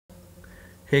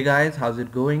Hey guys, how's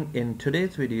it going? In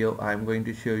today's video I'm going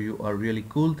to show you a really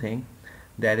cool thing,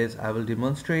 that is I will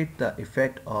demonstrate the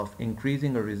effect of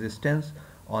increasing a resistance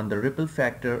on the ripple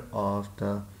factor of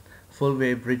the full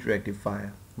wave bridge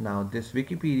rectifier. Now this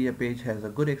Wikipedia page has a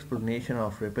good explanation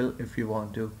of ripple. If you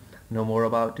want to know more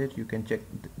about it, you can check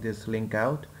this link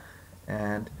out.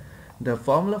 And the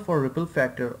formula for ripple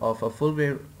factor of a full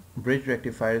wave bridge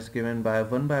rectifier is given by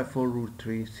 1 by 4 root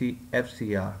 3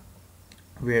 FCR,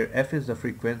 where F is the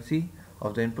frequency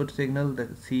of the input signal, the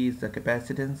C is the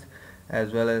capacitance,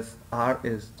 as well as R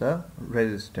is the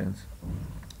resistance.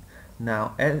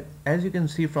 Now as you can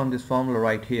see from this formula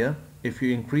right here, if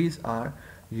you increase R,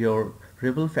 your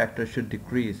ripple factor should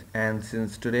decrease. And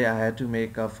since today I had to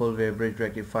make a full wave bridge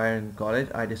rectifier in college,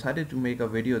 I decided to make a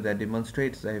video that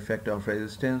demonstrates the effect of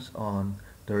resistance on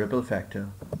the ripple factor.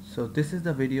 So this is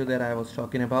the video that I was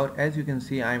talking about. As you can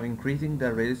see, I'm increasing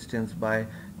the resistance by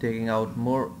taking out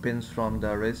more pins from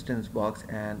the resistance box,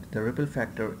 and the ripple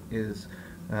factor is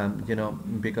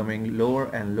becoming lower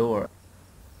and lower.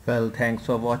 Well, thanks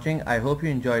for watching. I hope you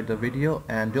enjoyed the video,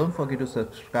 and don't forget to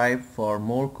subscribe for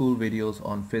more cool videos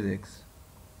on physics.